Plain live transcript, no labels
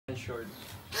short.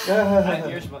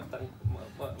 Yours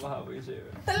mahaba yung sa'yo.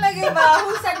 Talaga ba?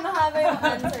 Husan mahaba yung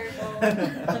answer ko.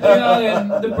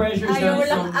 The pressure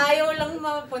ayaw lang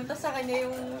mapunta sa kanya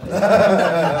yung...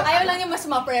 ayaw lang yung mas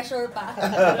ma-pressure pa.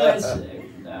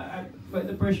 But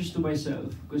the pressure's to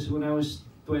myself. Because when I was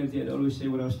 20, I'd always say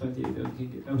when I was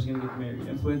 28, I was gonna get married.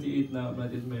 I'm 28 now, I'm not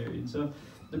yet married. So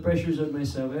the pressure's on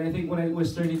myself. And I think when I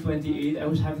was turning 28, I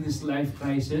was having this life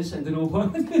crisis. I don't know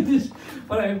what it is.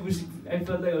 But I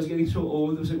felt like I was getting so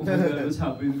old. I was like, oh my God, what's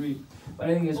happening to me? But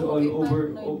I think it's all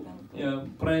over. Yeah,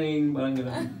 parang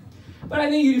ganun. But I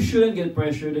think you shouldn't get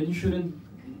pressured, and you shouldn't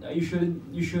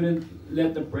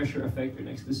let the pressure affect your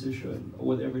next decision or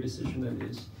whatever decision that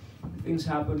is. If things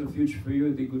happen in the future for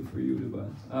you, they're good for you, diba?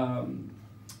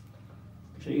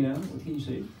 Shaina, what can you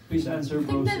say? Please answer,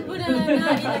 bro. Tignan mo na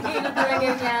ilagay na talaga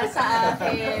niya sa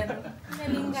akin.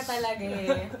 Galing ka talaga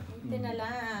eh. Hindi na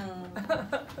lang.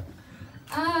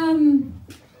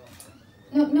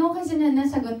 No, kasi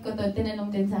nasagot ko to,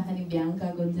 tinanong din sa akin ni Bianca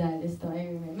Gonzalez to.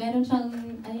 I remember. Meron siyang,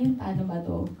 ayun, paano ba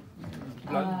to?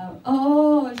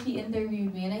 She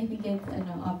interviewed me and I think it's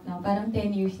up now. Parang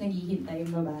 10 years naghihintay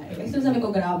yung babae. So sabi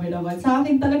ko, grabe naman. Sa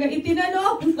akin talaga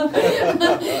itinanong.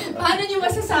 Paano niyo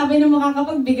masasabi na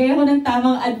makakapagbigay ako ng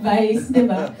tamang advice, di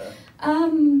ba?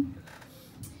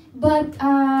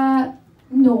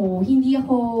 No, hindi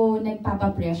ako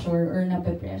nagpapa-pressure or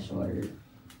nape-pressure.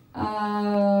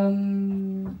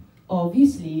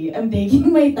 Obviously, I'm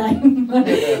taking my time.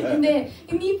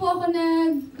 hindi po ako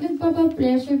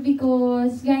nagpapa-pressure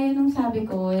because, gaya nung sabi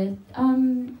ko, I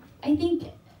think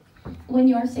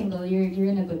when you're single, you're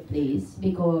in a good place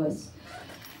because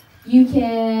you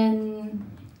can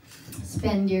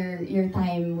spend your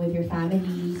time with your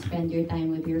family, spend your time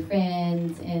with your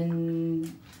friends, and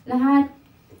lahat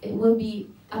it will be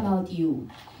about you.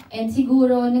 And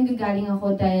siguro, nanggagaling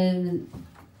ako dahil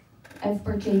I've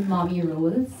portrayed mommy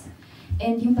roles.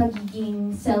 And yung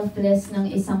pagiging selfless ng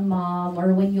isang mom,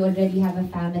 or when you already have a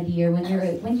family, or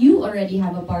when you already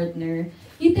have a partner,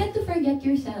 you tend to forget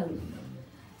yourself.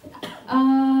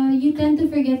 You tend to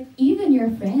forget even your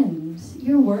friends,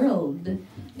 your world,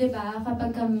 diba?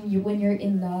 When you're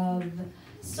in love.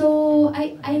 So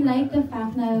I like the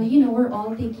fact na we're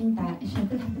all taking time.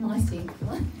 Siyempre natin mga safe.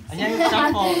 Ayan yung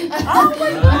sample. Oh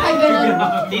my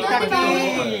God! Tita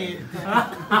Kate!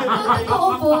 Totoo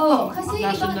po. Kasi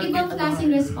ibang klaseng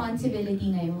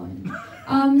responsibility na yun.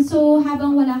 So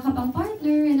habang wala ka pang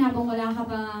partner and habang wala ka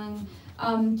pang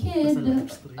kid,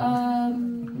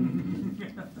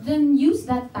 then use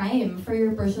that time for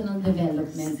your personal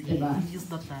development, diba?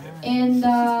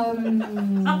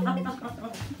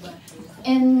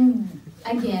 And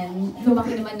again,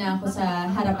 lumaki naman na ako sa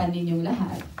harapan ninyong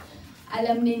lahat.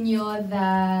 Alam ninyo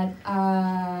that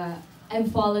I've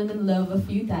fallen in love a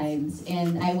few times,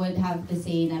 and I would have to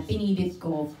say na pinilit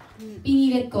ko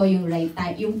yung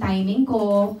yung timing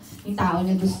ko, yung tao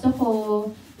na gusto ko,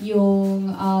 yung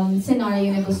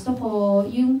scenario na gusto ko,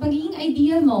 yung pagiging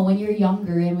ideal mo when you're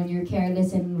younger and when you're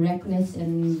careless and reckless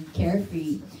and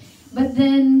carefree. But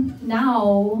then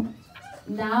now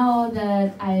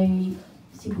that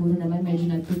siguro naman medyo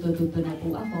natututo na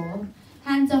po ako,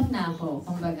 hands off na ako,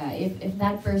 kumbaga. If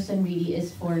that person really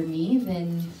is for me,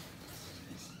 then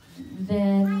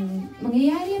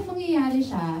mangyayari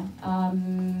siya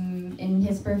in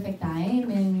his perfect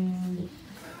time and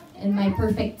in my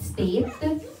perfect state.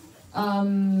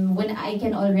 When I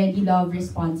can already love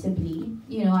responsibly,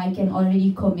 I can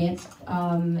already commit,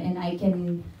 and I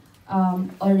can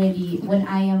already, when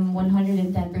I am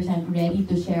 110% ready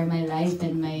to share my life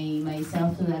and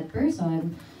myself to that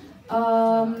person,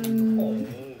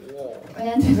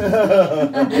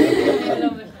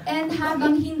 and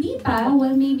habang hindi pa,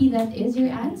 well, maybe that is your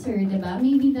answer, diba?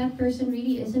 Maybe that person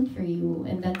really isn't for you,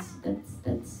 and that's it.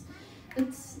 That's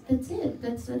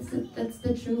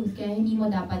the truth. Kaya hindi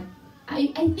mo dapat. I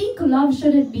think love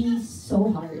shouldn't be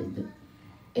so hard.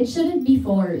 It shouldn't be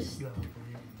forced.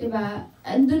 Diba?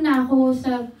 Andun na ako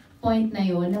sa point na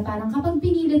yun na parang kapag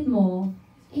pinilit mo,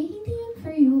 hindi yun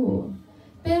for you.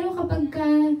 Pero kapag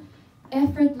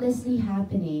effortlessly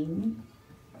happening,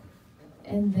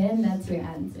 and then that's your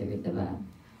answer, diba?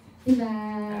 Diba?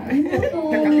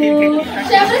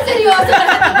 Siyempre, seryoso ka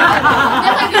na.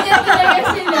 Nakaganyan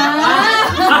talaga sila.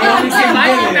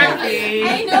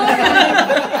 I know, right?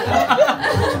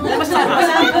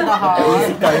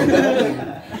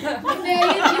 Hindi,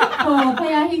 yun po.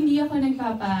 Kaya hindi ako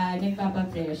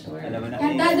nagpapa-pressure.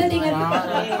 Dadating at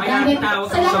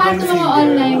sa lahat ng mga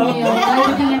online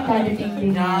ngayon, dadating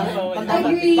din.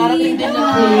 Agree.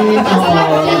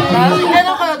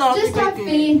 Just have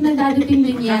faith na dadating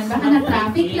din yan. Baka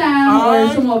na-traffic lang, or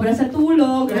sumobra sa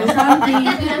tulog, or something.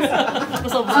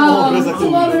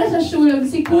 Sumobra sa tulog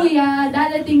si kuya,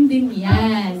 dadating din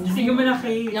yan. Sige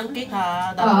malaki. Yung cake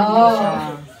ha, dapat mo siya.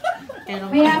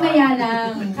 Maya-maya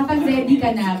lang, kapag ready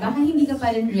ka na, baka hindi ka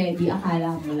pa rin ready,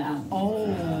 akala mo lang. Oh.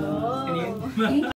 Okay?